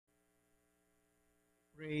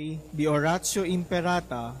Pray the Oratio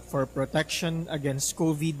Imperata for protection against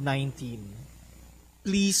COVID-19.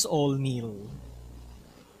 Please all kneel.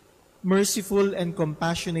 Merciful and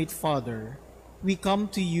compassionate Father, we come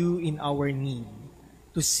to you in our need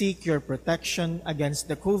to seek your protection against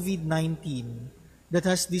the COVID-19 that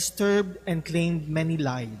has disturbed and claimed many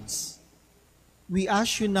lives. We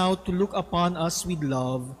ask you now to look upon us with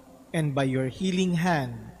love and by your healing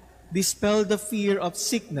hand, dispel the fear of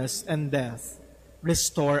sickness and death,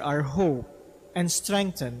 restore our hope, and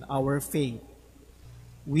strengthen our faith.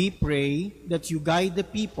 We pray that you guide the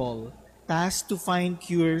people tasked to find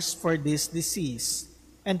cures for this disease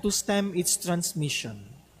and to stem its transmission.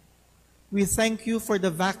 We thank you for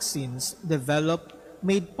the vaccines developed,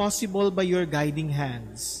 made possible by your guiding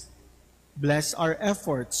hands. Bless our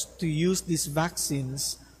efforts to use these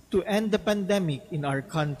vaccines to end the pandemic in our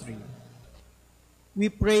country. We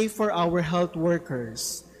pray for our health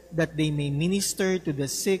workers that they may minister to the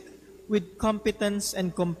sick with competence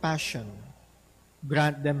and compassion.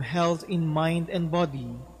 Grant them health in mind and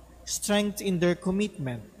body, strength in their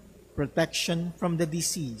commitment, protection from the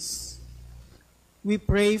disease. We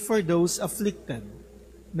pray for those afflicted.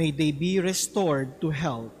 May they be restored to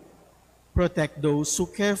health. Protect those who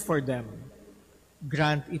care for them.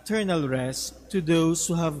 Grant eternal rest to those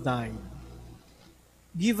who have died.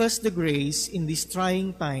 Give us the grace in these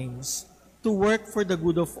trying times to work for the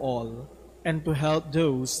good of all and to help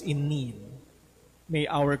those in need. May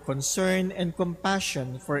our concern and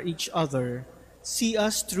compassion for each other see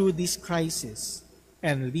us through this crisis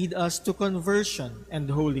and lead us to conversion and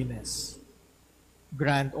holiness.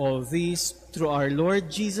 Grant all this through our Lord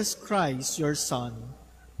Jesus Christ, your Son,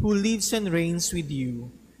 who lives and reigns with you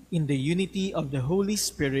in the unity of the Holy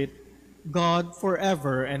Spirit, God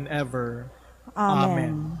forever and ever.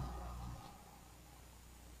 Amen.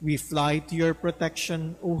 We fly to your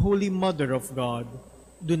protection, O Holy Mother of God.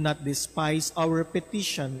 Do not despise our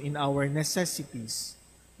petition in our necessities,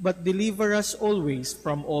 but deliver us always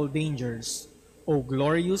from all dangers, O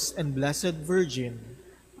glorious and blessed Virgin.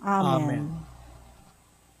 Amen.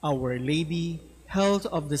 Our Lady, health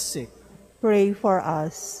of the sick, pray for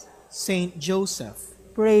us. Saint Joseph,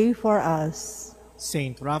 pray for us.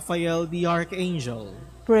 Saint Raphael the Archangel,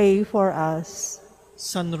 pray for us.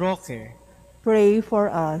 San Roque, pray for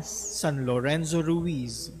us. San Lorenzo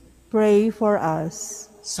Ruiz, pray for us.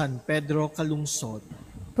 San Pedro Calungsod,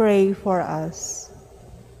 pray for us.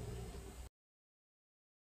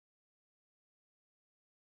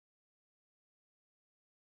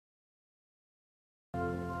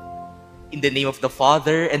 In the name of the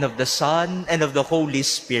Father, and of the Son, and of the Holy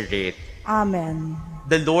Spirit. Amen.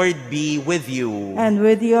 The Lord be with you. And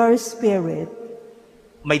with your spirit.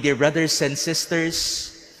 My dear brothers and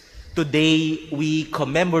sisters, today we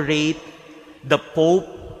commemorate the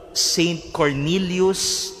Pope, Saint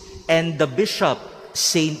Cornelius, and the Bishop,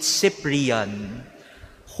 Saint Cyprian,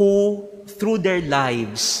 who, through their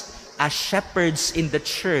lives as shepherds in the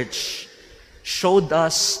Church, showed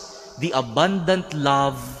us the abundant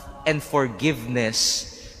love and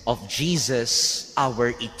forgiveness of Jesus,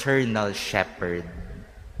 our eternal shepherd.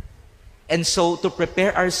 And so, to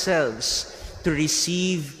prepare ourselves to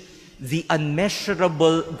receive the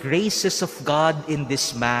unmeasurable graces of God in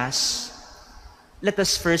this Mass, let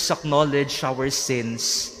us first acknowledge our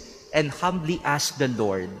sins and humbly ask the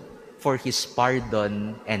Lord for His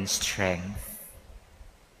pardon and strength.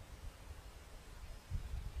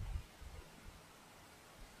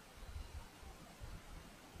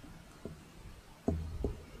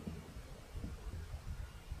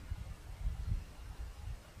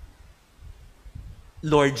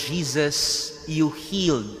 Lord Jesus, you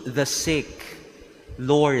healed the sick.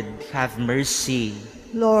 Lord, have mercy.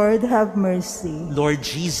 Lord, have mercy. Lord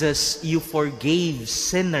Jesus, you forgave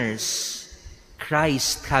sinners.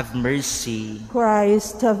 Christ, have mercy.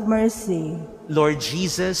 Christ, have mercy. Lord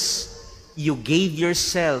Jesus, you gave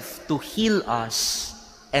yourself to heal us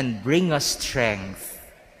and bring us strength.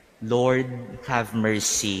 Lord, have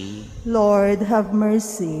mercy. Lord, have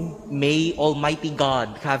mercy. May Almighty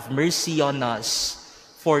God have mercy on us,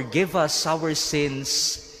 forgive us our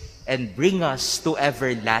sins, and bring us to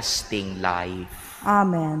everlasting life.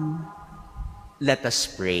 Amen. Let us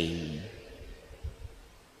pray.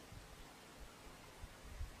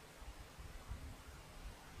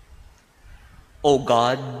 O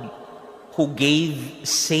God, who gave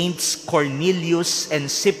Saints Cornelius and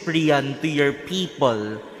Cyprian to your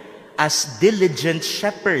people as diligent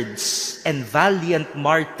shepherds and valiant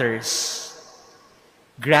martyrs,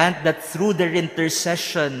 grant that through their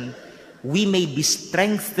intercession we may be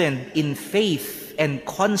strengthened in faith and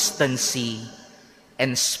constancy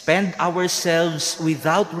and spend ourselves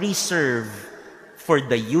without reserve for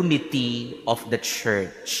the unity of the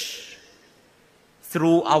Church.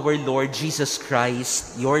 Through our Lord Jesus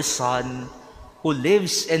Christ, your Son, who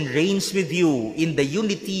lives and reigns with you in the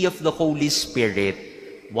unity of the Holy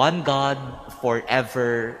Spirit, one God,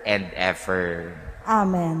 forever and ever.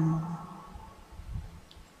 Amen.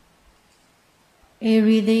 A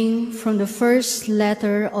reading from the first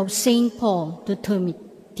letter of St. Paul to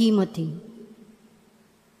Timothy.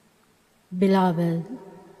 Beloved,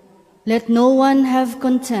 let no one have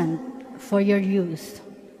contempt for your youth,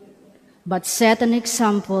 but set an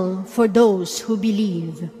example for those who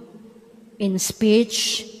believe in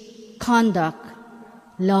speech, conduct,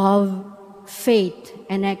 love, faith,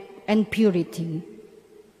 and purity.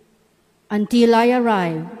 Until I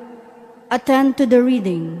arrive, attend to the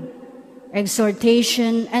reading,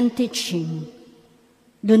 exhortation, and teaching.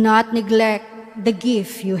 Do not neglect the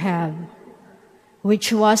gift you have,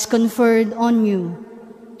 which was conferred on you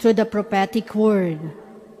through the prophetic word,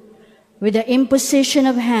 with the imposition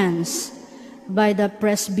of hands by the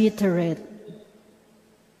presbyterate.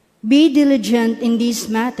 Be diligent in these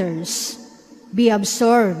matters, be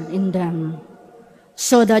absorbed in them,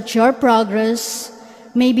 so that your progress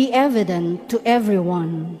may be evident to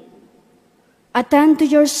everyone. Attend to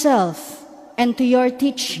yourself and to your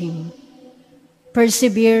teaching.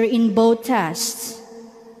 Persevere in both tasks,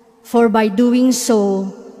 for by doing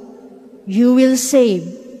so, you will save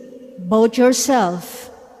both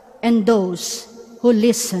yourself and those who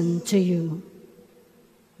listen to you.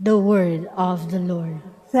 The word of the Lord.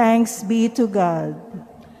 Thanks be to God.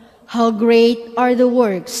 How great are the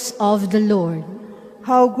works of the Lord!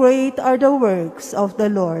 How great are the works of the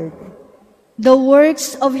Lord! The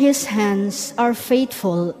works of his hands are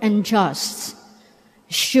faithful and just.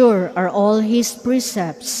 Sure are all his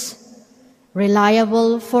precepts,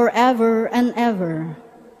 reliable forever and ever,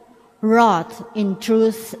 wrought in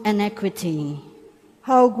truth and equity.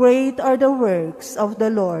 How great are the works of the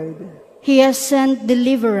Lord! He has sent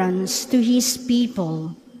deliverance to his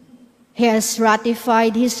people. He has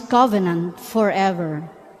ratified his covenant forever.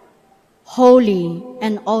 Holy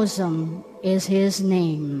and awesome is his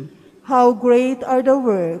name. How great are the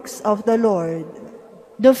works of the Lord!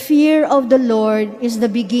 The fear of the Lord is the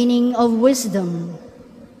beginning of wisdom.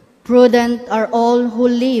 Prudent are all who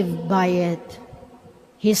live by it.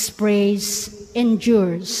 His praise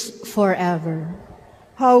endures forever.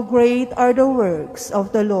 How great are the works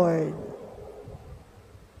of the Lord!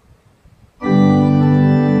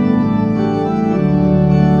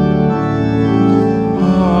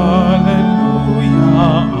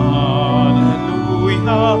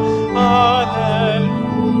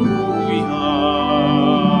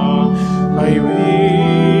 I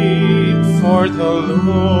wait for the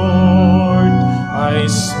Lord, my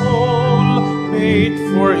soul wait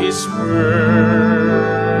for his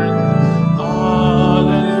word.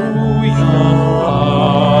 Alleluia,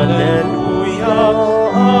 alleluia,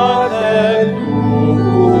 alleluia.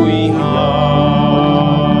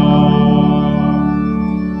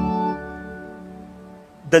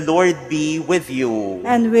 The Lord be with you.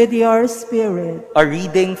 And with your spirit. A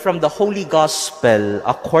reading from the Holy Gospel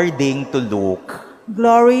according to Luke.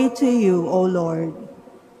 Glory to you, O Lord.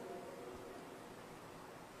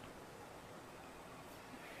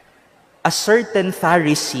 A certain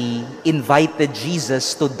Pharisee invited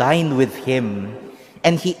Jesus to dine with him,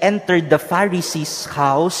 and he entered the Pharisee's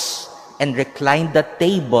house and reclined at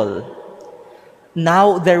table.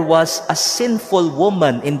 Now there was a sinful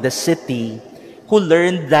woman in the city who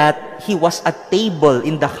learned that he was at table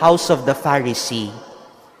in the house of the Pharisee.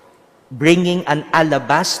 Bringing an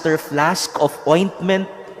alabaster flask of ointment,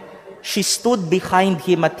 she stood behind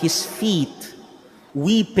him at his feet,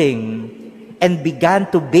 weeping, and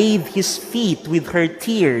began to bathe his feet with her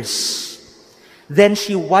tears. Then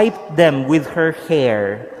she wiped them with her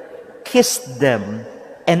hair, kissed them,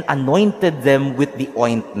 and anointed them with the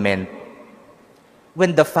ointment.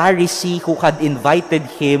 When the Pharisee who had invited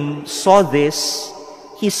him saw this,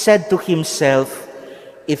 he said to himself,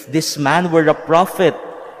 "If this man were a prophet,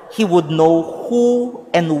 he would know who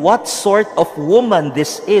and what sort of woman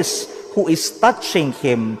this is who is touching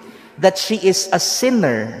him, that she is a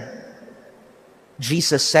sinner."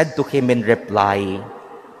 Jesus said to him in reply,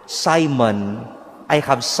 "Simon, I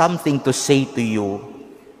have something to say to you."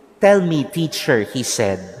 "Tell me, teacher," he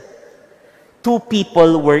said. Two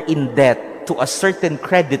people were in debt to a certain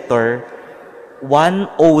creditor. One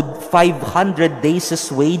owed 500 days'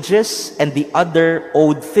 wages and the other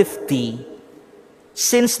owed 50.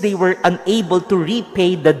 Since they were unable to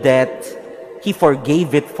repay the debt, he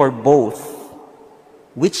forgave it for both.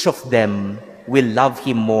 Which of them will love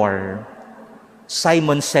him more?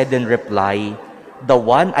 Simon said in reply, the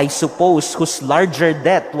one, I suppose, whose larger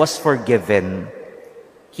debt was forgiven.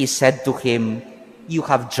 He said to him, "You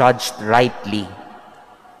have judged rightly."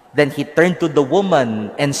 Then he turned to the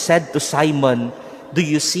woman and said to Simon, "Do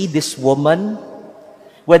you see this woman?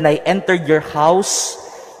 When I entered your house,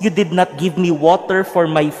 you did not give me water for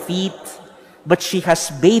my feet, but she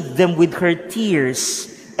has bathed them with her tears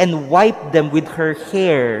and wiped them with her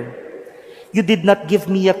hair. You did not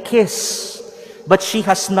give me a kiss, but she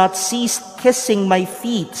has not ceased kissing my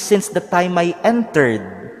feet since the time I entered.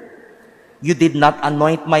 You did not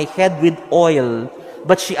anoint my head with oil,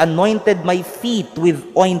 but she anointed my feet with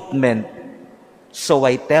ointment. So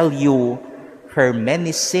I tell you, her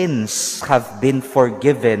many sins have been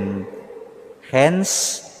forgiven.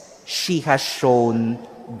 Hence, she has shown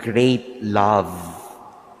great love.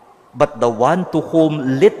 But the one to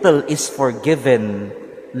whom little is forgiven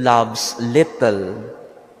loves little."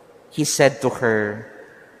 He said to her,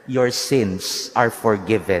 "Your sins are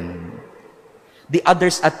forgiven." The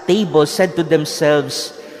others at table said to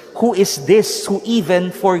themselves, "Who is this who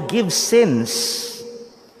even forgives sins?"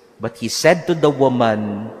 But he said to the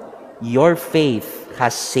woman, "Your faith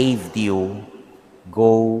has saved you.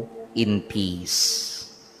 Go in peace."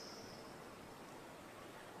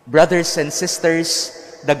 Brothers and sisters,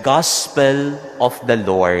 the Gospel of the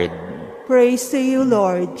Lord. Praise to you,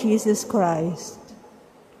 Lord Jesus Christ.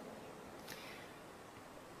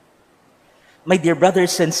 My dear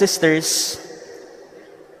brothers and sisters,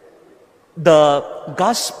 the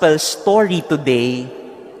Gospel story today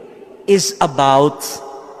is about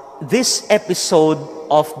this episode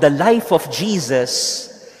of the life of Jesus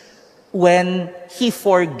when he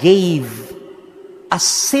forgave a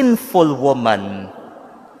sinful woman.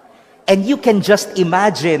 And you can just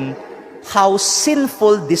imagine how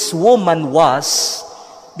sinful this woman was,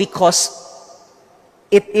 because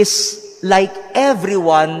it is like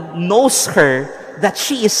everyone knows her that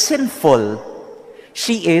she is sinful.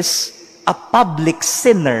 She is a public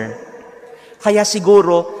sinner. Kaya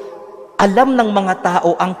siguro, alam ng mga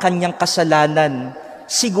tao ang kanyang kasalanan.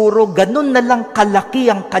 Siguro ganun na lang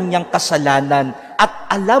kalaki ang kanyang kasalanan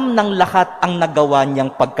at alam ng lahat ang nagawa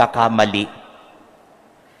niyang pagkakamali.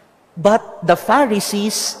 But the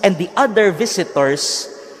Pharisees and the other visitors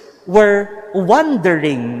were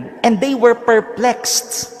wondering and they were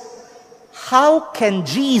perplexed. How can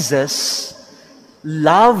Jesus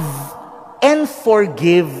love and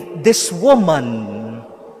forgive this woman?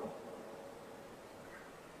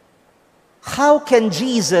 How can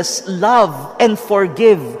Jesus love and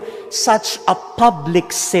forgive such a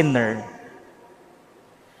public sinner?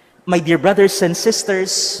 My dear brothers and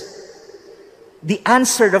sisters, the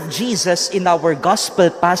answer of Jesus in our gospel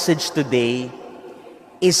passage today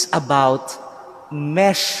is about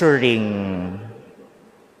measuring.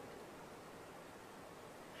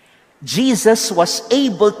 Jesus was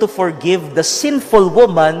able to forgive the sinful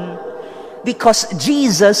woman because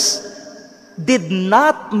Jesus did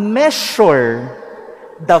not measure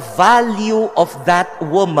the value of that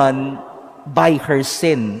woman by her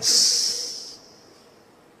sins.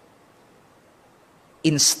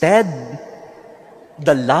 Instead,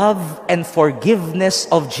 the love and forgiveness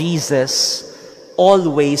of Jesus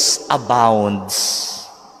always abounds.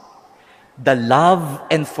 The love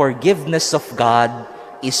and forgiveness of God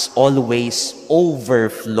is always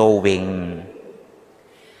overflowing.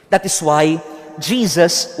 That is why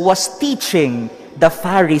Jesus was teaching the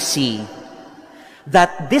Pharisee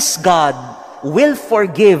that this God will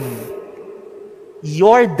forgive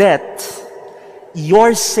your debt,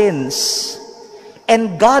 your sins,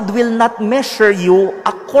 and God will not measure you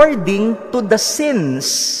according to the sins.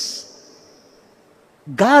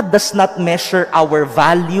 God does not measure our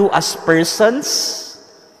value as persons.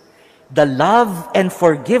 The love and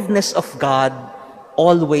forgiveness of God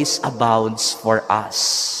always abounds for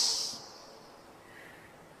us.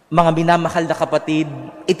 Mga minamahal na kapatid,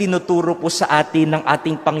 itinuturo po sa atin ng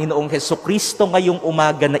ating Panginoong Hesukristo ngayong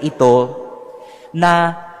umaga na ito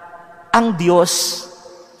na ang Diyos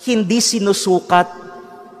hindi sinusukat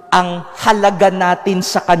ang halaga natin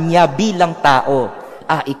sa Kanya bilang tao.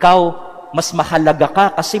 Ikaw, mas mahalaga ka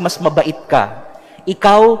kasi mas mabait ka.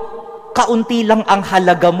 Ikaw, kaunti lang ang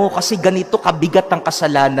halaga mo kasi ganito kabigat ang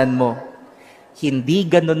kasalanan mo. Hindi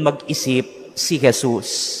ganun mag-isip si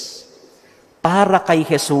Jesus. Para kay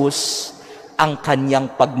Jesus, ang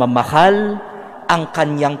kanyang pagmamahal, ang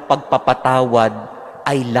kanyang pagpapatawad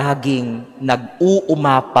ay laging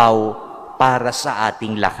nag-uumapaw para sa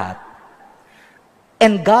ating lahat.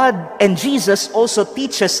 And God and Jesus also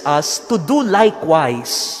teaches us to do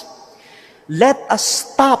likewise. Let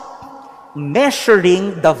us stop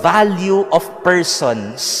measuring the value of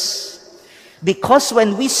persons. Because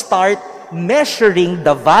when we start measuring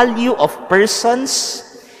the value of persons,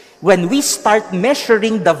 when we start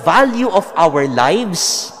measuring the value of our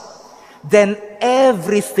lives, then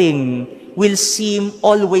everything will seem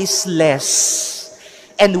always less,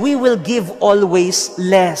 and we will give always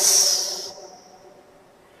less.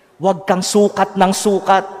 Huwag kang sukat ng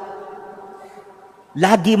sukat.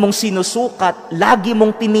 Lagi mong sinusukat, lagi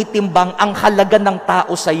mong tinitimbang ang halaga ng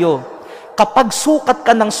tao sa iyo. Kapag sukat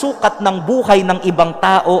ka ng buhay ng ibang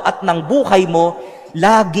tao at ng buhay mo,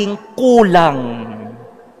 laging kulang.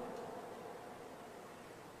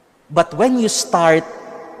 But when you start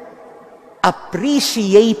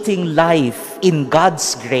appreciating life in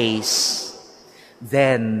God's grace,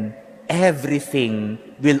 then everything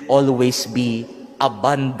will always be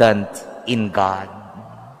abundant in God.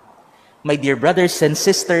 My dear brothers and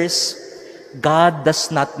sisters, God does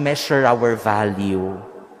not measure our value.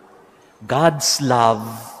 God's love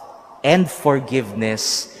and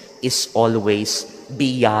forgiveness is always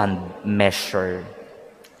beyond measure.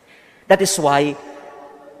 That is why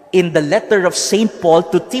in the letter of St. Paul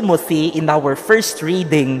to Timothy in our first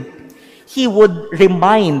reading, he would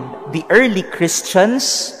remind the early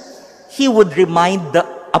Christians, he would remind the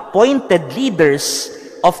appointed leaders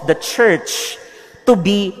of the church to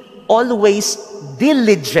be always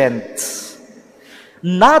diligent,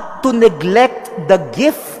 not to neglect the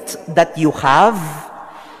gift that you have,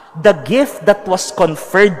 the gift that was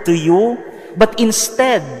conferred to you, but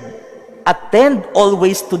instead attend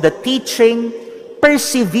always to the teaching,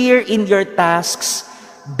 persevere in your tasks,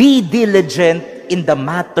 be diligent in the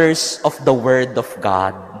matters of the Word of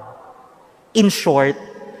God. In short,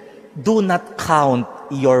 do not count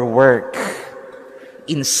your work.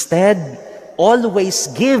 Instead, always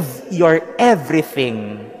give your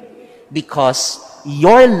everything, because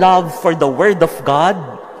your love for the Word of God,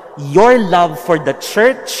 your love for the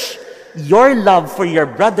church, your love for your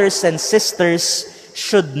brothers and sisters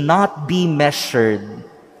should not be measured.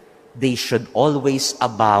 They should always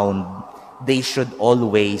abound. They should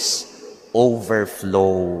always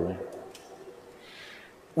overflow.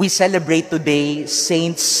 We celebrate today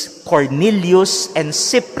Saints Cornelius and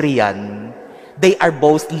Cyprian. They are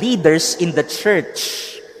both leaders in the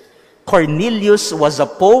church. Cornelius was a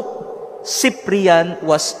pope, Cyprian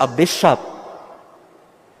was a bishop.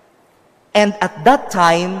 And at that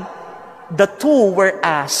time, the two were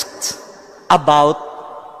asked about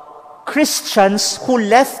Christians who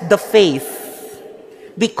left the faith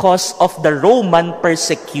because of the Roman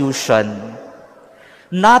persecution.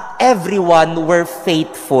 Not everyone were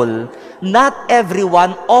faithful. Not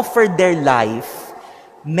everyone offered their life.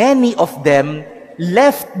 Many of them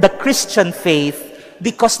left the Christian faith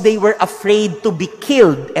because they were afraid to be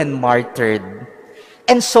killed and martyred.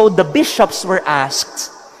 And so the bishops were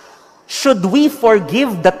asked, should we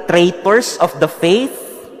forgive the traitors of the faith?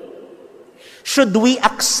 Should we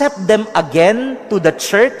accept them again to the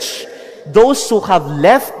church, those who have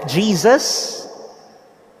left Jesus?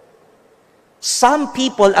 Some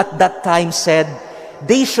people at that time said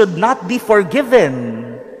they should not be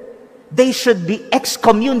forgiven. They should be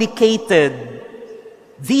excommunicated.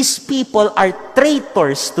 These people are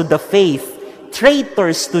traitors to the faith,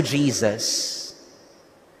 traitors to Jesus.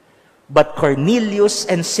 But Cornelius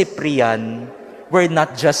and Cyprian were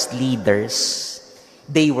not just leaders.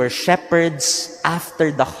 They were shepherds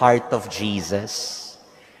after the heart of Jesus.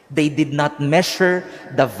 They did not measure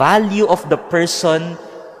the value of the person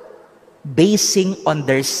basing on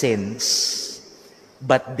their sins,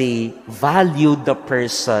 but they valued the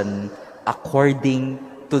person according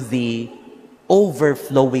to the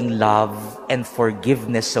overflowing love and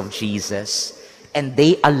forgiveness of Jesus. And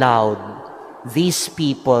they allowed these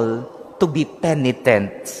people to be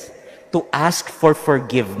penitent, to ask for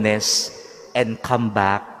forgiveness, and come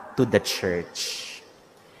back to the church.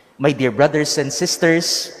 My dear brothers and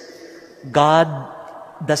sisters, God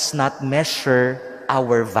does not measure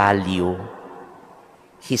our value.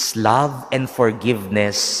 His love and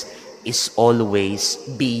forgiveness is always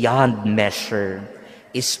beyond measure,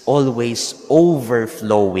 is always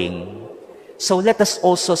overflowing. So let us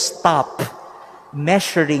also stop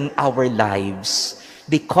measuring our lives,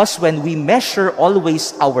 because when we measure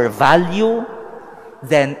always our value,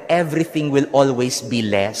 then everything will always be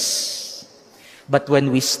less. But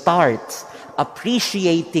when we start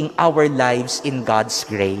appreciating our lives in God's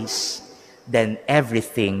grace, then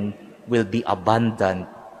everything will be abundant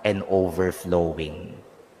and overflowing.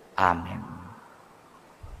 Amen.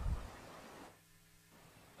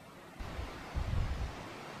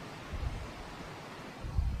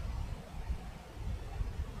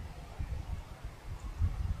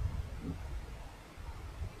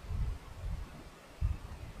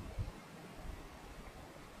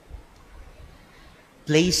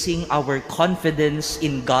 placing our confidence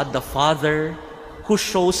in God the Father, who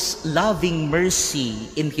shows loving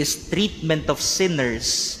mercy in His treatment of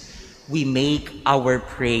sinners, we make our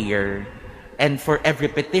prayer. And for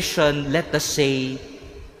every petition, let us say,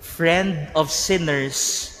 Friend of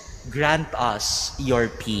sinners, grant us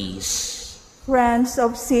your peace. Friends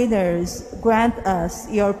of sinners, grant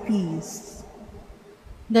us your peace.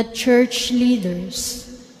 That church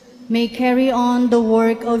leaders may carry on the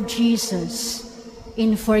work of Jesus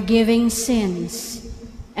in forgiving sins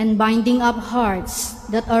and binding up hearts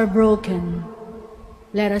that are broken.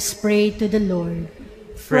 Let us pray to the Lord.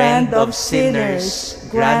 Friend of sinners,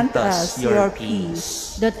 grant us your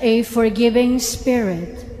peace. That a forgiving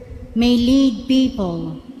spirit may lead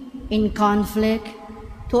people in conflict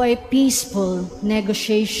to a peaceful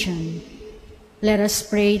negotiation. Let us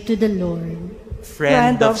pray to the Lord.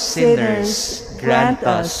 Friend of sinners, grant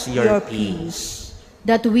us your peace.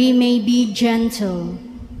 That we may be gentle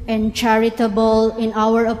and charitable in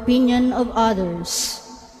our opinion of others,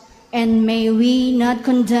 and may we not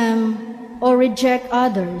condemn or reject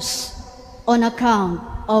others on account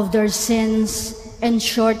of their sins and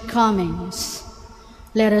shortcomings.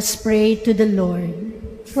 Let us pray to the Lord.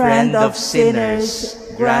 Friend of sinners,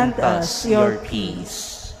 grant us your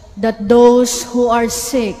peace. That those who are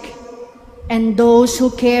sick and those who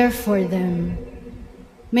care for them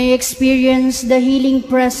may experience the healing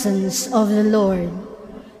presence of the Lord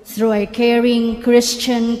through a caring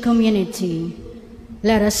Christian community.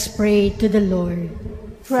 Let us pray to the Lord.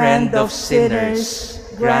 Friend of sinners,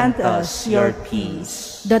 grant us your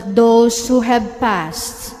peace. That those who have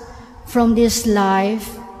passed from this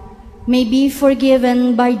life may be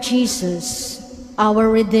forgiven by Jesus, our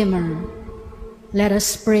Redeemer. Let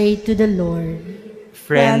us pray to the Lord.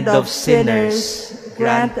 Friend of sinners,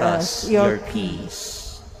 grant us your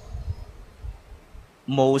peace.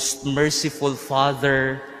 Most merciful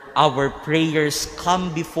Father, our prayers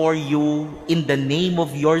come before you in the name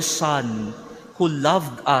of your Son, who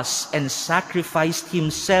loved us and sacrificed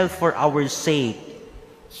himself for our sake.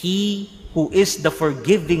 He who is the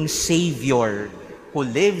forgiving Savior, who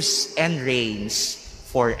lives and reigns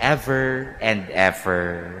forever and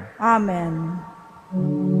ever. Amen.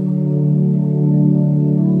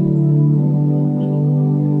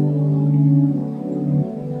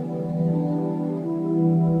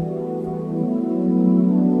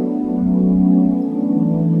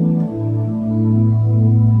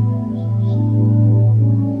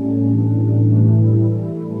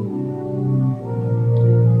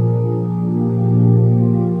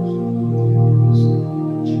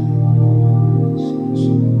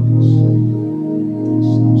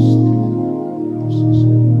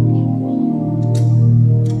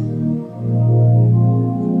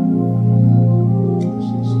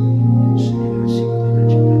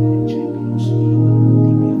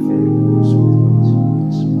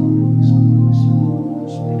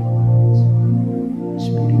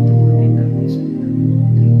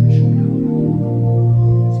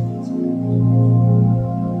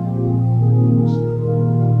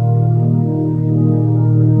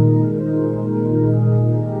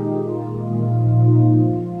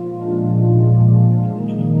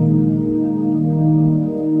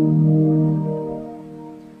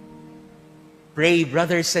 Pray,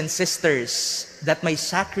 brothers and sisters, that my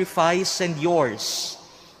sacrifice and yours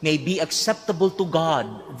may be acceptable to God,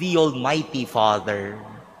 the Almighty Father.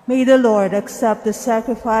 May the Lord accept the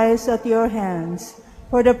sacrifice at your hands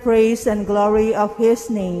for the praise and glory of his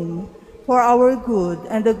name, for our good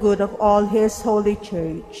and the good of all his holy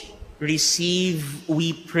church. Receive,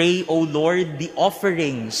 we pray, O Lord, the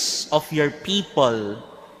offerings of your people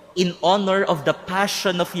in honor of the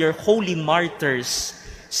passion of your holy martyrs,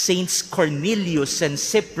 Saints Cornelius and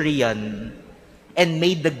Cyprian, and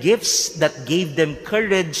may the gifts that gave them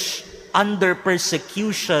courage under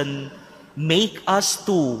persecution make us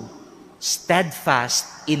too steadfast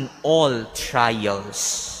in all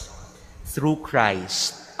trials. Through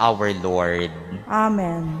Christ our Lord.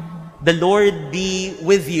 Amen. The Lord be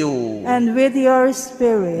with you. And with your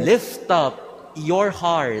spirit. Lift up your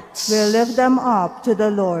hearts. We lift them up to the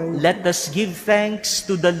Lord. Let us give thanks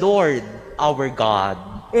to the Lord our God.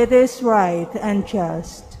 It is right and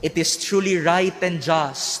just. It is truly right and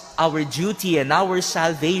just, our duty and our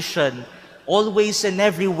salvation, always and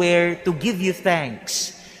everywhere to give you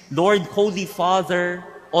thanks, Lord, Holy Father,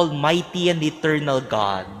 Almighty and eternal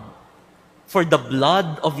God. For the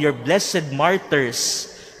blood of your blessed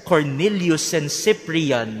martyrs, Cornelius and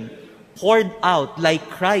Cyprian, poured out like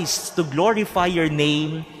Christ to glorify your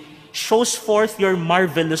name, shows forth your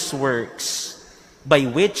marvelous works, by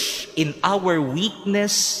which in our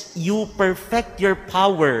weakness you perfect your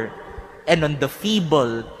power and on the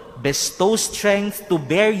feeble bestow strength to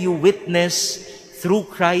bear you witness through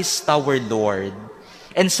Christ our Lord.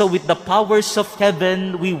 And so with the powers of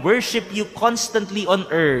heaven, we worship you constantly on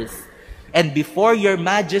earth, and before your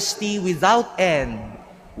majesty without end,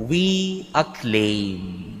 we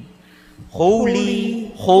acclaim.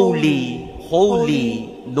 Holy, holy,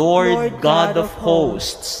 holy, Lord God of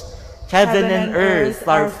hosts, heaven and earth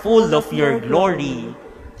are full of your glory.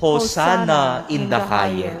 Hosanna in the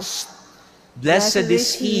highest. Blessed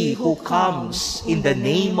is he who comes in the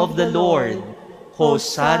name of the Lord.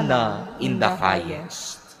 Hosanna in the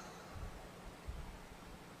highest.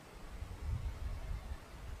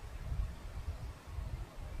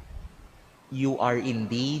 You are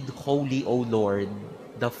indeed holy, O Lord,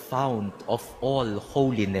 the fount of all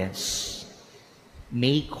holiness.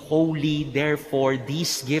 Make holy, therefore,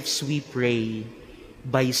 these gifts, we pray,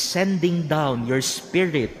 by sending down your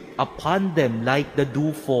Spirit upon them like the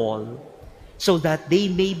dewfall, so that they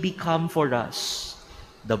may become for us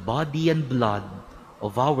the body and blood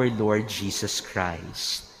of our Lord Jesus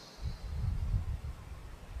Christ.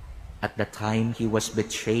 At the time he was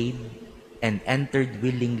betrayed and entered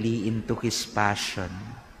willingly into his passion,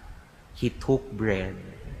 he took bread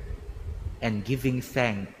and, giving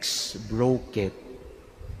thanks, broke it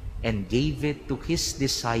and gave it to his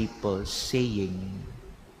disciples, saying,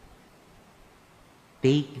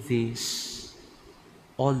 "Take this,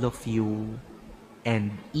 all of you,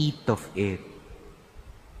 and eat of it.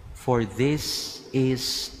 For this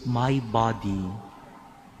is my body,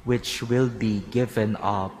 which will be given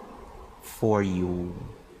up for you."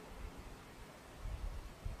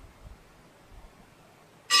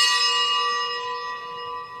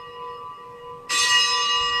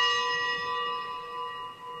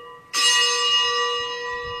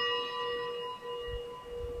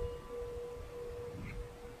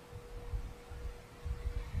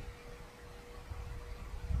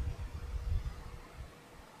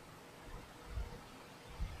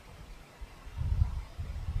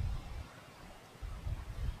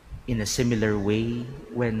 In a similar way,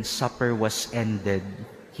 when supper was ended,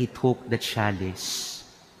 he took the chalice,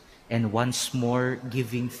 and once more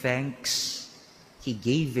giving thanks, he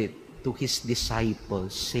gave it to his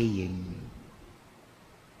disciples, saying,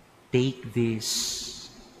 "Take this,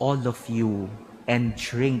 all of you, and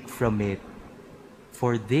drink from it,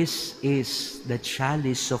 for this is the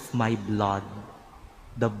chalice of my blood,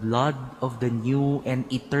 the blood of the new and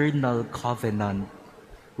eternal covenant,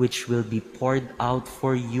 which will be poured out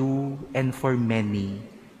for you and for many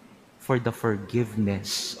for the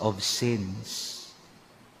forgiveness of sins.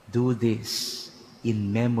 Do this in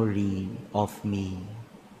memory of me."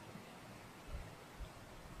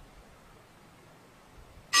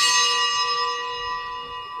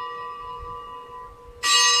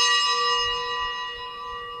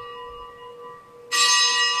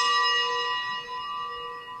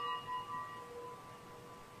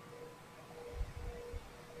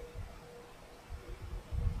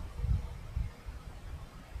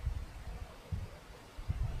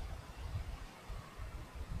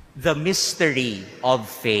 The mystery of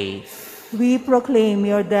faith. We proclaim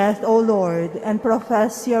your death, O Lord, and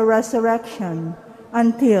profess your resurrection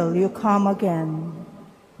until you come again.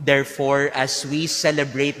 Therefore, as we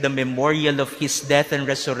celebrate the memorial of his death and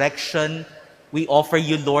resurrection, we offer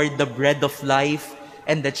you, Lord, the bread of life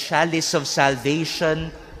and the chalice of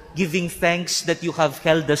salvation, giving thanks that you have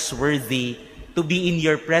held us worthy to be in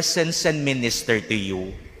your presence and minister to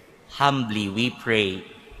you. Humbly we pray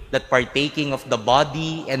that, partaking of the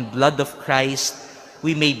body and blood of Christ,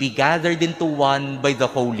 we may be gathered into one by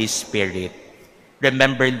the Holy Spirit.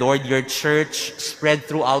 Remember, Lord, your church spread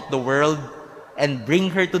throughout the world, and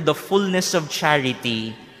bring her to the fullness of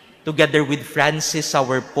charity, together with Francis,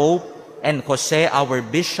 our Pope, and Jose, our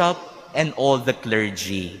Bishop, and all the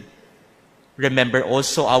clergy. Remember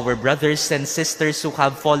also our brothers and sisters who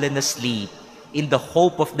have fallen asleep in the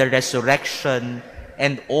hope of the resurrection,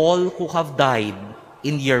 and all who have died.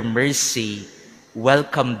 In your mercy,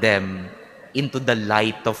 welcome them into the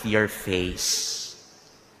light of your face.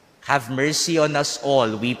 Have mercy on us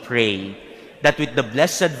all, we pray, that with the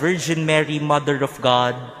Blessed Virgin Mary, Mother of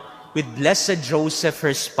God, with Blessed Joseph,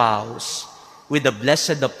 her spouse, with the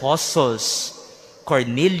blessed apostles,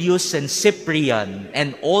 Cornelius and Cyprian,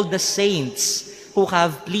 and all the saints who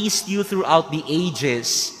have pleased you throughout the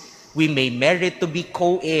ages, we may merit to be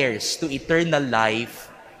co-heirs to eternal life,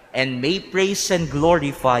 and may praise and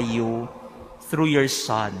glorify you through your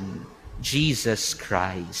Son, Jesus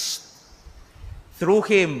Christ.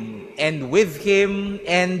 Through him, and with him,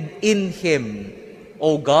 and in him,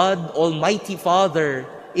 O God, Almighty Father,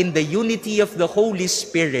 in the unity of the Holy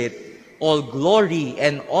Spirit, All glory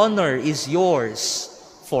and honor is yours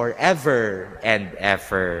forever and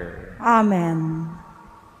ever. Amen.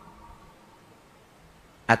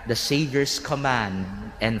 At the Savior's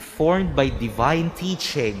command and formed by divine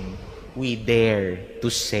teaching, we dare to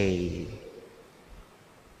say,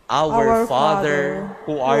 Our Father,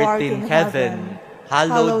 who art in heaven,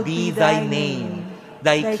 hallowed be thy name.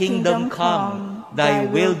 Thy kingdom come, thy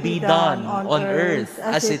will be done on earth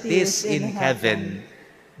as it is in heaven.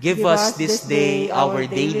 Give us this day our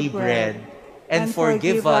daily bread, and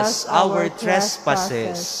forgive us our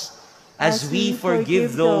trespasses, as we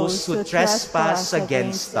forgive those who trespass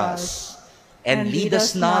against us. And lead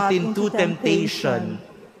us not into temptation,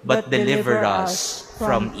 but deliver us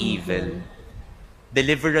from evil.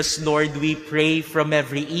 Deliver us, Lord, we pray, from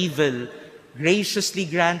every evil. Graciously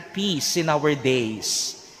grant peace in our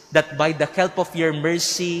days, that by the help of your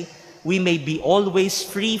mercy, we may be always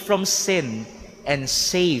free from sin and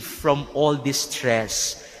safe from all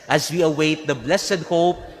distress, as we await the blessed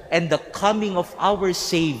hope and the coming of our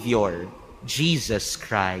Savior, Jesus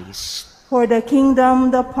Christ. For the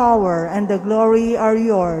kingdom, the power, and the glory are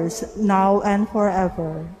yours, now and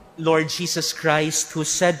forever. Lord Jesus Christ, who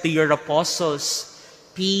said to your apostles,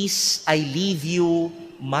 Peace I leave you,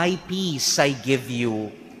 my peace I give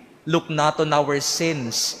you. Look not on our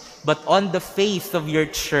sins, but on the faith of your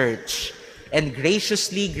church, and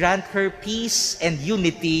graciously grant her peace and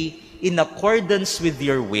unity in accordance with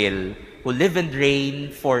your will, who live and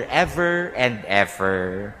reign forever and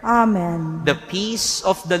ever. Amen. The peace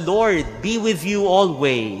of the Lord be with you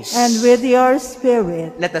always. And with your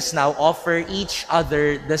spirit. Let us now offer each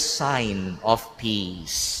other the sign of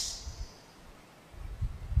peace.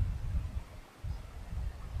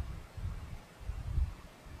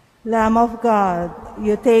 Lamb of God,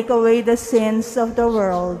 you take away the sins of the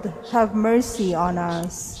world, have mercy on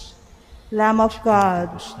us. Lamb of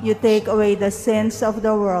God, you take away the sins of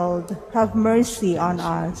the world, have mercy on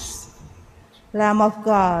us. Lamb of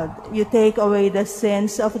God, you take away the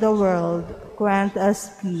sins of the world, grant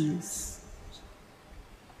us peace.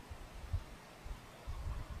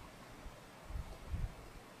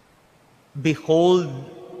 Behold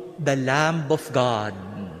the Lamb of God.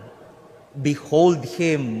 Behold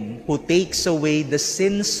him who takes away the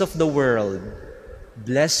sins of the world.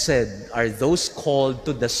 Blessed are those called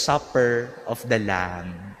to the supper of the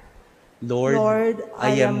Lamb. Lord,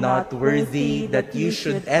 I am not worthy that you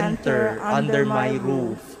should enter under my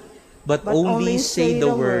roof, but only say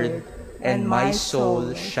the word, and my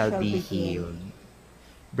soul shall be healed.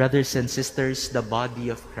 Brothers and sisters, the body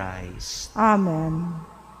of Christ. Amen.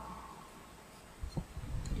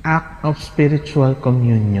 Act of spiritual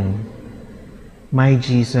communion. My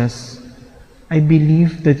Jesus, I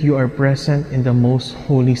believe that you are present in the most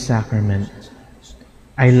holy sacrament.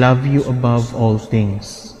 I love you above all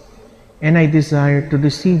things, and I desire to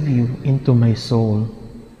receive you into my soul.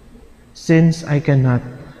 Since I cannot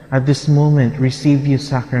at this moment receive you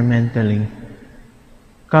sacramentally,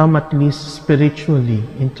 come at least spiritually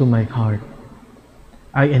into my heart.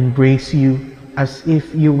 I embrace you as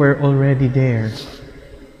if you were already there,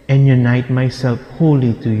 and unite myself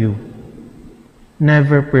wholly to you.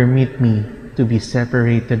 Never permit me to be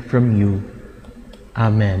separated from you.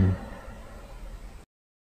 Amen.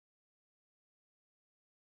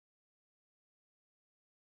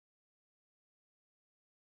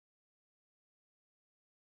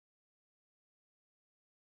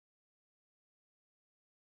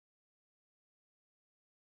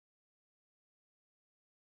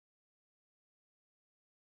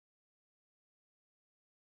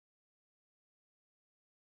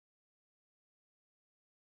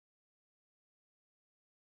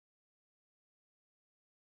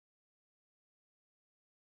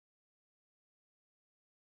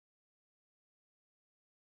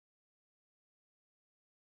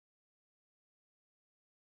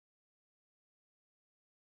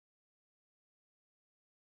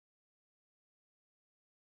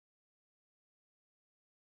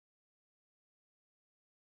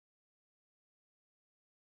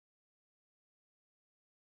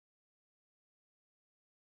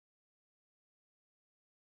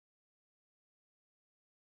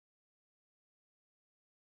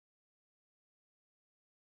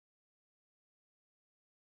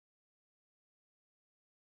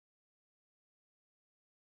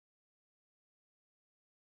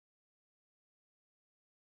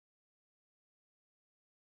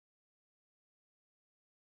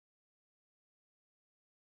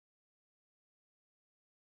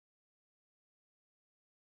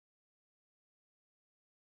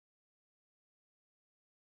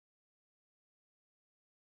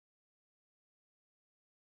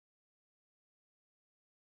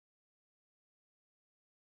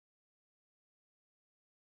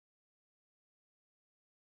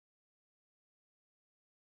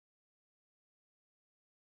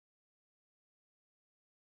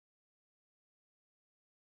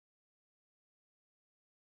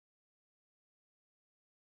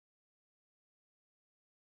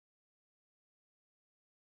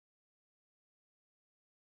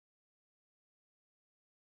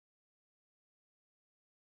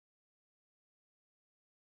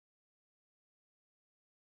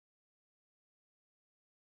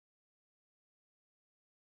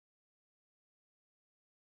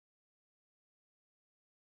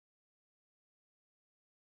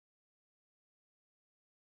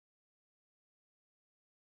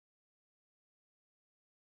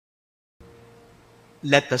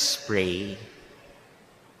 Let us pray.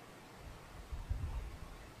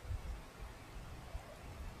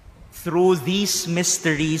 Through these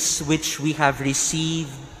mysteries which we have received,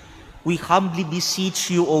 we humbly beseech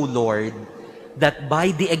you, O Lord, that by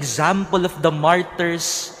the example of the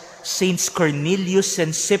martyrs, Saints Cornelius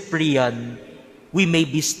and Cyprian, we may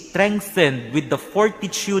be strengthened with the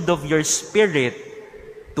fortitude of your Spirit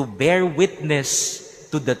to bear witness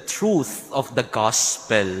to the truth of the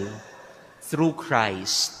gospel. Through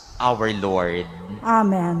Christ our Lord.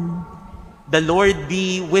 Amen. The Lord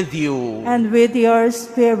be with you. And with your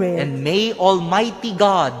spirit. And may Almighty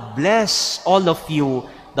God bless all of you,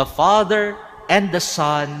 the Father, and the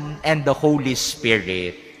Son, and the Holy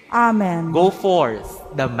Spirit. Amen. Go forth,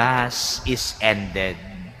 the Mass is ended.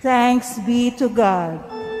 Thanks be to God.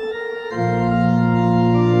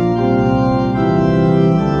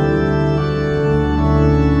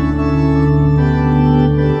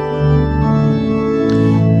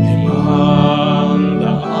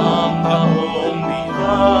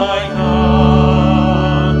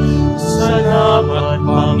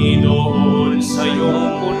 Panginoon, sa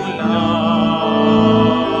iyong ulan.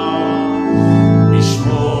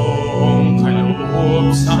 Misyong kaloob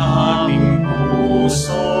sa ating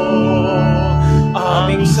puso,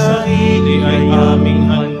 aming sarili ay aming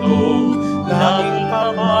handog, laging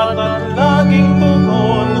tapat at laging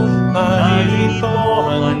tugon, narito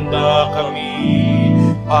handa kami,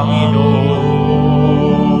 Panginoon.